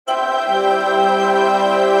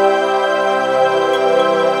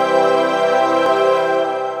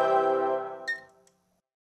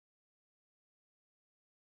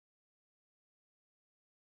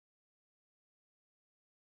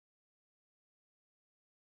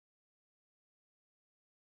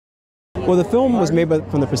Well, the film was made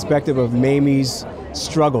from the perspective of Mamie's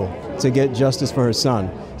struggle to get justice for her son.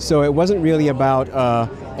 So it wasn't really about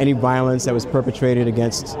any violence that was perpetrated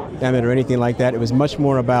against Emmett or anything like that. It was much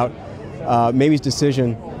more about Mamie's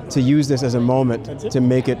decision to use this as a moment to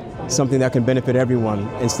make it something that can benefit everyone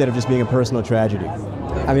instead of just being a personal tragedy.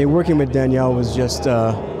 I mean, working with Danielle was just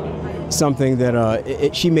something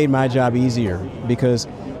that she made my job easier because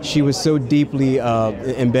she was so deeply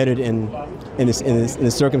embedded in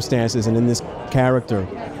the circumstances and in this character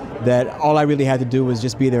that all I really had to do was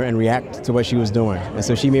just be there and react to what she was doing. And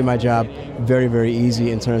so she made my job very, very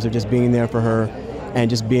easy in terms of just being there for her and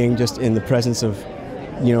just being just in the presence of,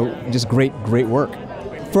 you know, just great work.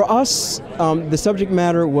 For us, the subject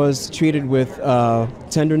matter was treated with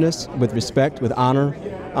tenderness, with respect, with honor.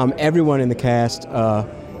 Everyone in the cast,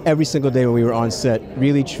 every single day when we were on set,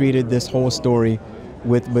 really treated this whole story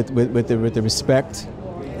with the respect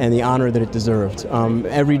and the honor that it deserved.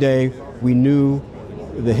 Every day we knew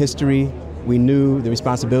the history, we knew the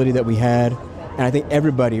responsibility that we had, and I think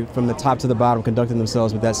everybody from the top to the bottom conducted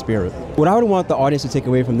themselves with that spirit. What I would want the audience to take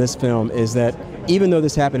away from this film is that even though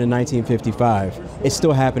this happened in 1955, it's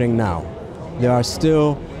still happening now. There are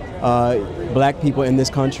still black people in this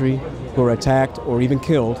country who are attacked or even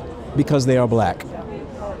killed because they are black.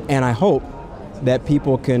 And I hope that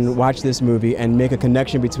people can watch this movie and make a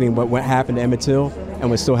connection between what happened to Emmett Till and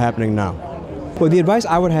what's still happening now. Well, the advice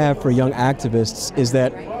I would have for young activists is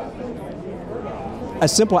that a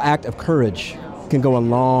simple act of courage can go a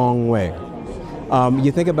long way.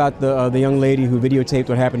 You think about the young lady who videotaped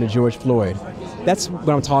what happened to George Floyd. That's what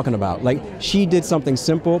I'm talking about. Like, she did something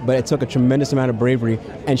simple, but it took a tremendous amount of bravery,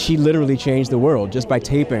 and she literally changed the world just by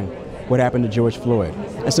taping what happened to George Floyd.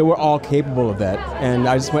 And so we're all capable of that, and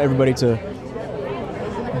I just want everybody to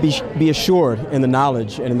be assured in the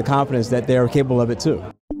knowledge and in the confidence that they are capable of it too.